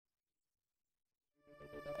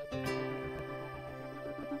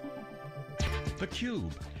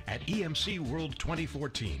theCUBE at EMC World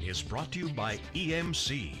 2014 is brought to you by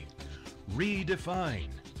EMC. Redefine.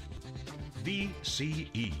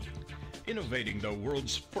 VCE. Innovating the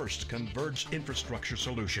world's first converged infrastructure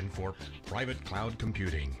solution for private cloud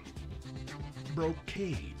computing.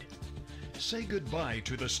 Brocade. Say goodbye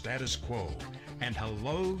to the status quo and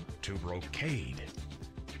hello to Brocade.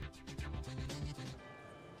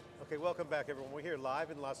 Okay, welcome back everyone. We're here live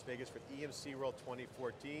in Las Vegas for EMC World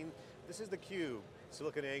 2014. This is theCUBE,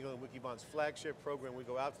 SiliconANGLE and Wikibon's flagship program. We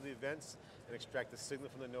go out to the events and extract the signal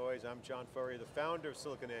from the noise. I'm John Furrier, the founder of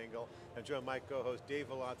SiliconANGLE. I'm joined by my co-host Dave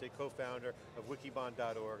Vellante, co-founder of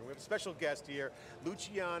Wikibon.org. And we have a special guest here,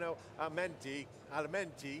 Luciano Ammenti,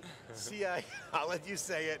 CIO, I'll let you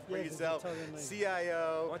say it for yourself,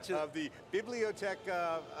 CIO of the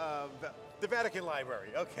Biblioteca, the Vatican Library.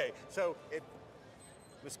 Okay, so it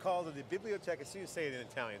was called the Biblioteca, see you say it in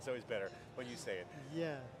Italian, it's always better when you say it.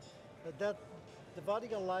 Yeah, the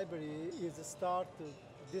Vatican Library is the start of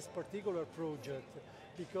this particular project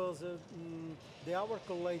because our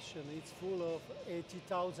collection is full of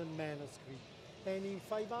 80,000 manuscripts. And in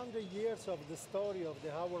 500 years of the story of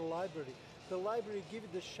our library, the library gives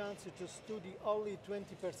the chance to study only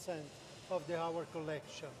 20% of our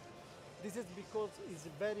collection. This is because it's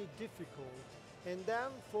very difficult. And then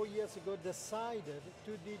 4 years ago decided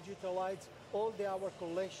to digitalize all our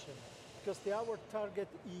collection because our target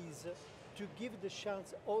is to give the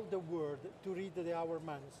chance all the world to read our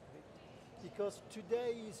manuscript. Because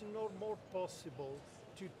today is no more possible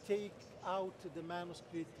to take out the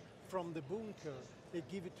manuscript from the bunker and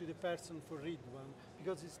give it to the person for read one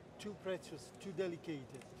because it's too precious, too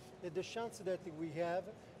delicate. And the chance that we have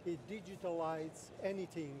is digitalize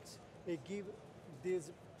anything and give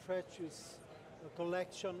this precious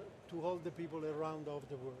collection to all the people around of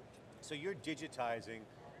the world. So you're digitizing.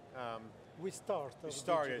 We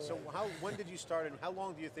started. So when did you start and how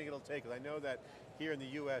long do you think it'll take? Because I know that here in the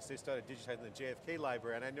US they started digitizing the JFK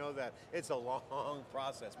library and I know that it's a long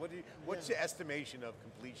process. What's your estimation of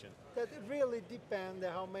completion? That really depends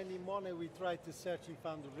how many money we try to search in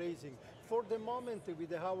fundraising. For the moment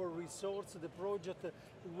with our resource, the project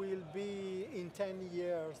will be in 10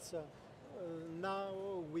 years. Now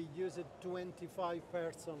we use 25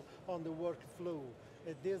 persons on the workflow.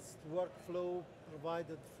 This workflow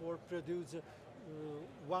provided for produce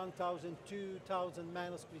 1,000, 2,000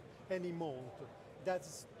 manuscripts any month.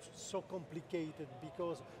 That's so complicated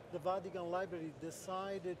because the Vatican Library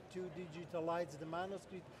decided to digitalize the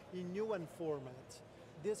manuscript in new formats.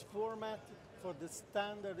 This format for the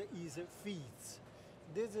standard is feeds.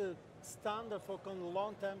 This standard for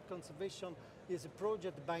long-term conservation is a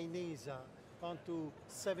project by NASA onto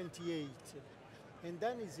 78. And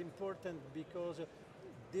then it's important because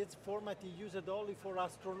this format is used only for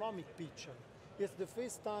astronomic picture. It's the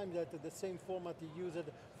first time that the same format is used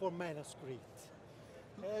for manuscript.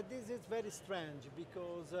 This is very strange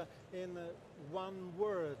because in one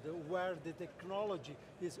world where the technology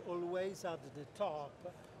is always at the top,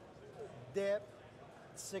 the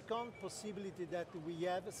second possibility that we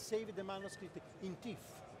have save the manuscript in TIFF.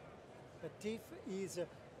 TIFF is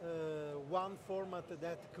one format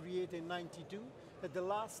that created in 92, but the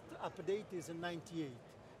last update is in 98.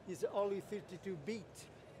 It's only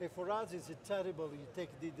 32-bit. For us, it's terrible you take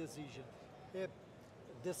the decision.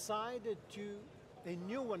 Decided to a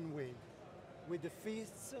new one way with the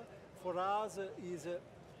feeds for us is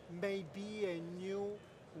maybe a new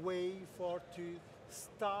way to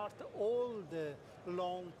start all the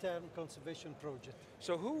long-term conservation project.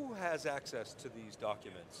 So who has access to these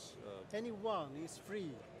documents? Anyone is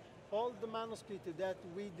free. All the manuscripts that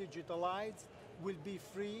we digitalize will be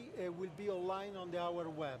free, will be online on our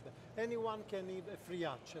web. Anyone can have free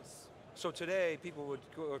access. So today, people would,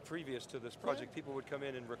 or previous to this project, people would come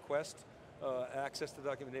in and request access to the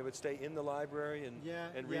document. They would stay in the library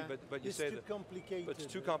and read, but you say it's too complicated. But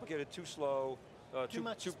it's too complicated, too slow, too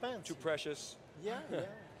much expensive. Too precious. Yeah,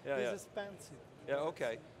 it's expensive. Yeah,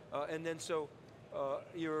 okay. And then so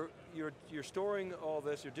you're storing all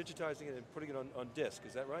this, you're digitizing it and putting it on disk,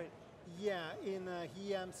 is that right? Yeah, in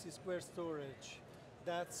EMC Square Storage.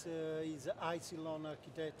 That's is Isilon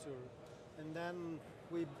architecture. And then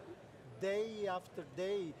day after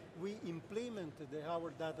day, we implemented our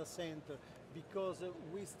data center because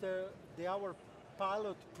our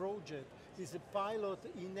pilot project is a pilot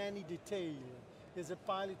in any detail. It's a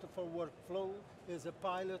pilot for workflow, it's a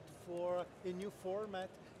pilot for a new format,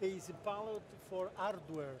 it's a pilot for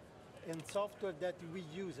hardware and software that we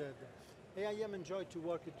used. I am enjoyed to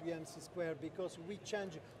work at EMC Square because we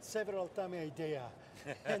change several times idea.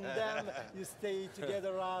 And then you stay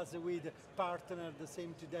together us with partner, the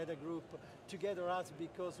same to data group, together us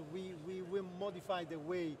because we will modify the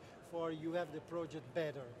way for you have the project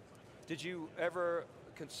better. Did you ever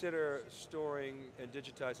consider storing and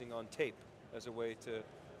digitizing on tape as a way to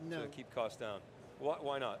keep costs down?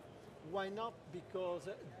 Why not? Why not? Because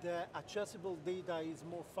the accessible data is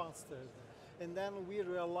more faster. And then we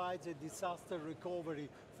realize a disaster recovery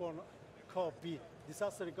for copy,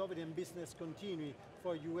 disaster recovery and business continuity,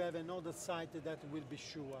 for you have another site that will be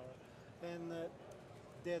sure. And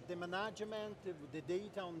the management, the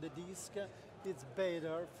data on the disk, it's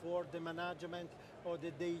better for the management of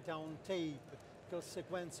the data on tape, because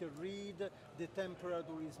sequential read, the temperature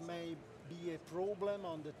may be a problem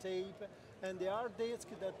on the tape, and the hard disk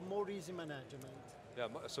that more easy management. Yeah,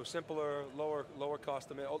 so simpler, lower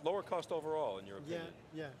cost overall, in your opinion.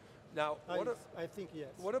 Yeah. Now, I think yes.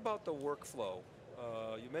 What about the workflow?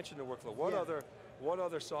 You mentioned the workflow. What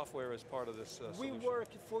other software is part of this solution? We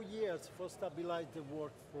worked for years for stabilize the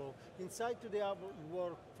workflow. Inside to the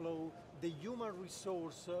workflow, the human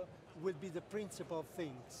resource will be the principal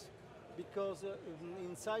things, because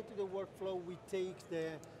inside to the workflow we take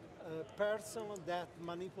the person that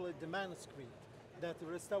manipulate the manuscript, that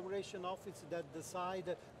restoration office that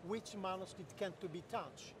decide which manuscript can to be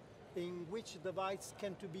touched, in which device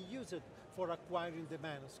can to be used for acquiring the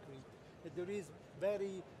manuscript. There is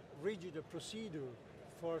very rigid procedure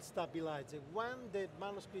for stabilizing. When the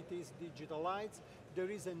manuscript is digitalized,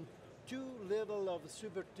 there is a two level of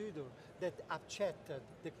supertutor that have checked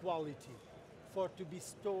the quality for to be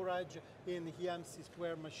storage in EMC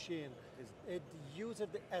Square machine. It used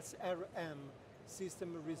SRM,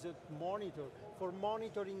 System Result Monitor, for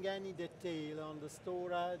monitoring any detail on the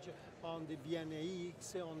storage, on the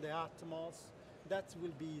VNX, on the Atmos. That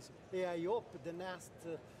will be easy. I hope the next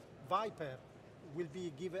Viper will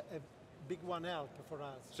be give a big one help for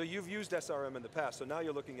us. So you've used SRM in the past, so now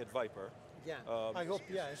you're looking at Viper. Yeah, I hope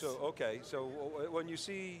yes. So when you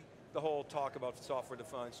see the whole talk about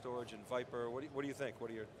software-defined storage and Viper, what do you think? What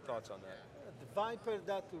are your thoughts on that? The Viper,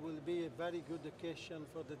 that will be a very good occasion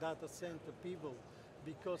for the data center people,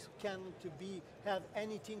 because can to be have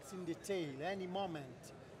anything in detail, any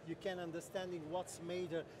moment. You can understanding what's made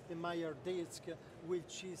in my hard disk,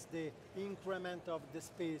 which is the increment of the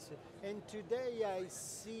space. And today I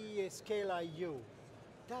see a scale IO.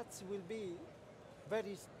 That will be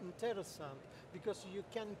very interesting, because you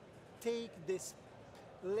can take this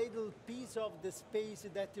little piece of the space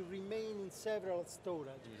that remain in several storage.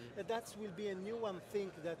 And that will be a new one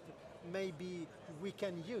thing that maybe we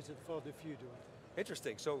can use it for the future.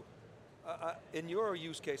 Interesting. So in your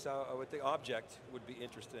use case, I would think object would be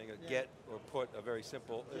interesting, a get or put, a very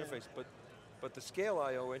simple interface, but the scale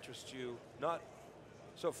I/O interests you not,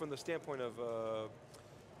 so from the standpoint of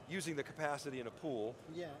using the capacity in a pool,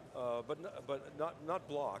 but not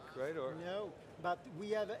block, right? Or no, but we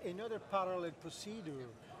have another parallel procedure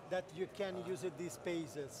that you can use at these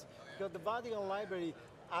spaces. Because the Vatican Library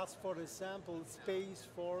asks, for example, space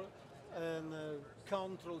for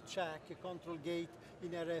control check, control gate in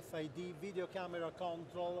RFID, video camera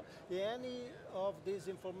control. Any of this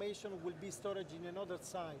information will be stored in another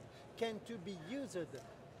site. Can to be used,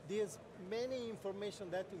 there's many information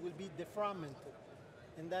that will be defragmented,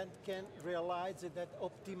 and that can realize that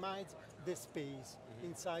optimize the space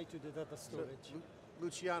inside to the data storage. So,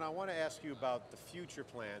 Luciano, I want to ask you about the future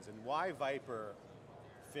plans and why Viper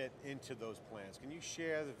fit into those plans. Can you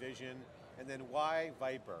share the vision, and then why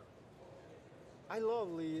Viper? I love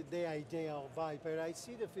the idea of Viper. I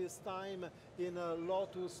see the first time in a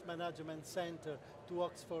Lotus Management Center to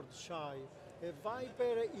Oxfordshire.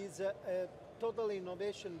 Viper is a total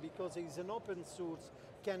innovation because it's an open source,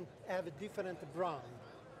 can have a different brand.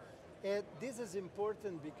 And this is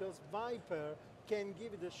important because Viper can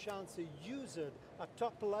give the chance to use it at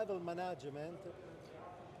top level management,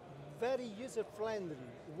 very user friendly,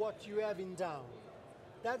 what you have in down.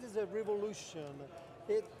 That is a revolution.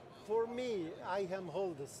 For me, I am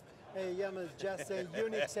oldest. I am just a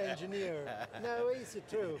Unix engineer. No, it's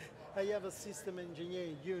true. I have a system engineer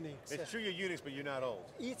in Unix. It's true you're Unix, but you're not old.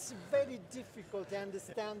 It's very difficult to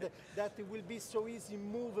understand that it will be so easy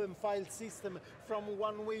move a file system from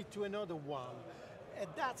one way to another one. And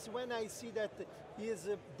that's when I see that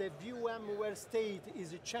the VMware state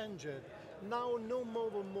is changed. Now no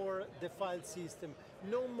move more the file system,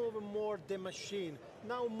 no move more the machine,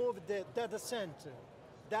 now move the data center.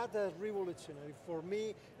 That is revolutionary for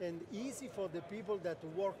me and easy for the people that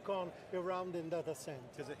work on around in data center.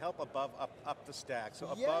 Does it help up the stack? So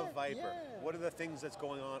above Viper, what are the things that's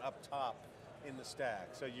going on up top in the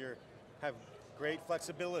stack? So have great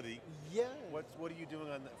flexibility. Yeah. What are you doing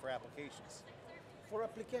for applications? For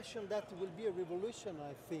application, that will be a revolution,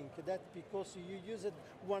 I think. That because you use it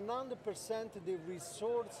 100% the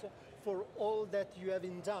resource for all that you have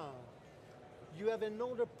done. You have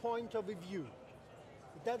another point of view.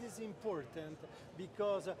 That is important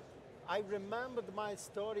because I remembered my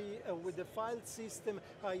story with the file system.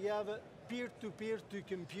 I have peer-to-peer to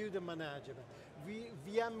computer management.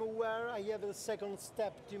 VMware, I have a second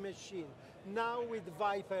step to machine. Now with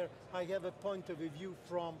Viper, I have a point of view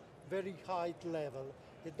from very high level.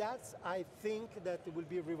 That's, I think, that will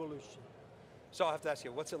be a revolution. So I have to ask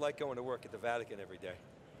you, what's it like going to work at the Vatican every day?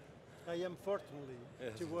 I am fortunately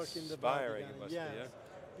to work in the inspiring, Vatican. it must yes, be, yeah?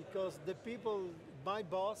 Because the people, my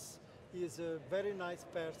boss is a very nice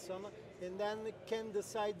person, and then can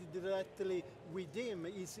decide directly with him.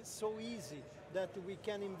 It's so easy that we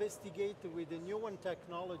can investigate with a new one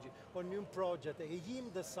technology or new project. Him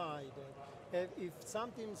decide if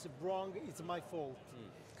something's wrong, it's my fault.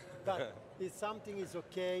 But if something is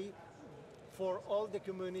okay, for all the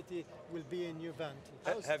community will be a new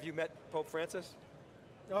advantage. Have you met Pope Francis?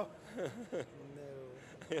 Oh, no.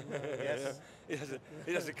 Yes.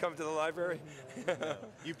 He doesn't come to the library? No.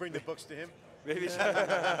 You bring the books to him? Maybe so.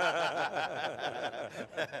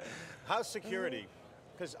 How's security?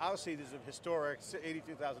 Because obviously there's a historic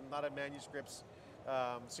 82,000 not of manuscripts,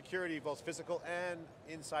 security both physical and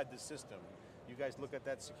inside the system. You guys look at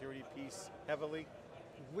that security piece heavily?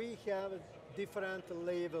 We have a different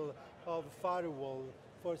level of firewall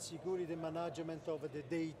for security management of the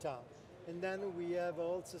data. And then we have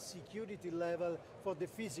also security level for the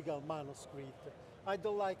physical manuscript. I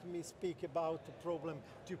don't like me speak about the problem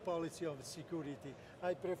to policy of security.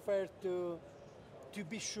 I prefer to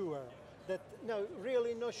be sure that, no,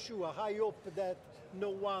 really not sure. I hope that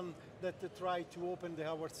no one that try to open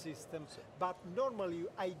our system, but normally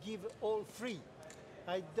I give all free.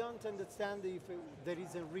 I don't understand if there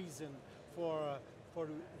is a reason for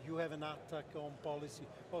you have an attack on policy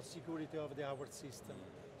or security of our system.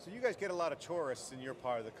 So you guys get a lot of tourists in your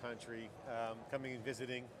part of the country coming and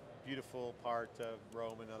visiting, beautiful part of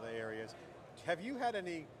Rome and other areas. Have you had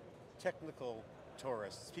any technical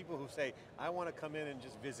tourists, people who say, I want to come in and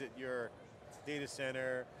just visit your data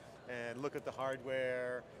center and look at the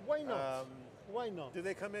hardware? Why not? Why not? Do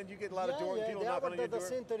they come in? Do you get a lot of people knocking on your door? The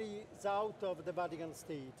center is out of the Vatican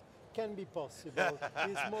State. Can be possible.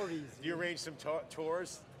 It's more easy. Do you arrange some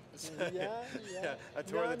tours? Yeah. A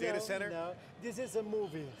tour of the data center? No, this is a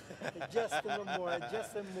movie. Just no more,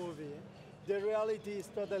 just a movie. The reality is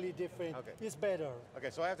totally different. Okay. It's better. Okay,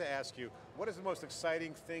 so I have to ask you, what is the most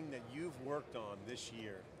exciting thing that you've worked on this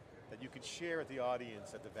year that you could share with the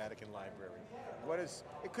audience at the Vatican Library?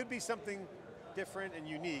 It could be something different and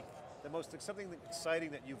unique, something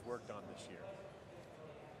exciting that you've worked on this year.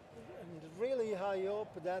 And really, I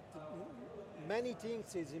hope that many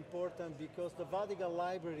things is important because the Vatican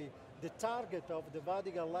Library, the target of the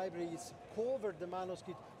Vatican Library is cover the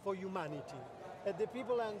manuscript for humanity. And the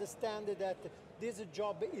people understand that this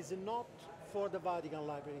job is not for the Vatican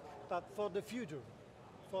Library, but for the future,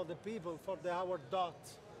 for the people, for our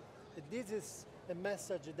dots. This is a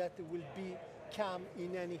message that will come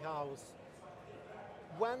in any house.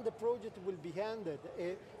 When the project will be handed,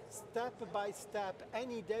 step by step,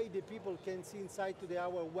 any day the people can see inside to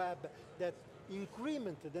our web that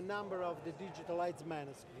increment the number of the digitalized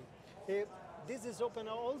manuscript. This is open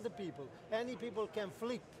to all the people. Any people can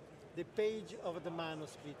flip the page of the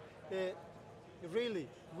manuscript. Really,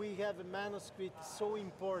 we have a manuscript so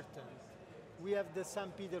important. We have the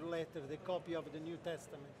St. Peter letter, the copy of the New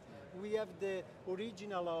Testament. We have the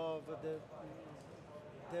original of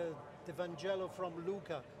the Vangelo from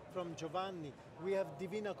Luca, from Giovanni. We have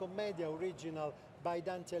Divina Commedia original by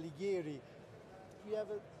Dante Alighieri. We have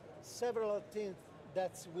several things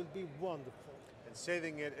that will be wonderful. And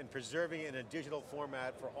saving it and preserving it in a digital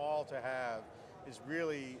format for all to have is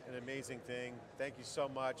really an amazing thing. Thank you so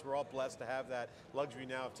much. We're all blessed to have that luxury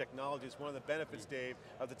now of technology. It's one of the benefits, Dave,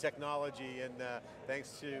 of the technology, and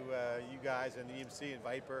thanks to you guys and the EMC and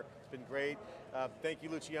Viper. It's been great. Thank you,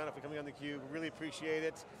 Luciano, for coming on theCUBE. We really appreciate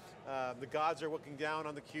it. The gods are looking down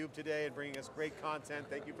on theCUBE today and bringing us great content.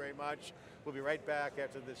 Thank you very much. We'll be right back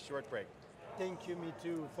after this short break. Thank you, me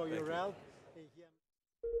too, for your help.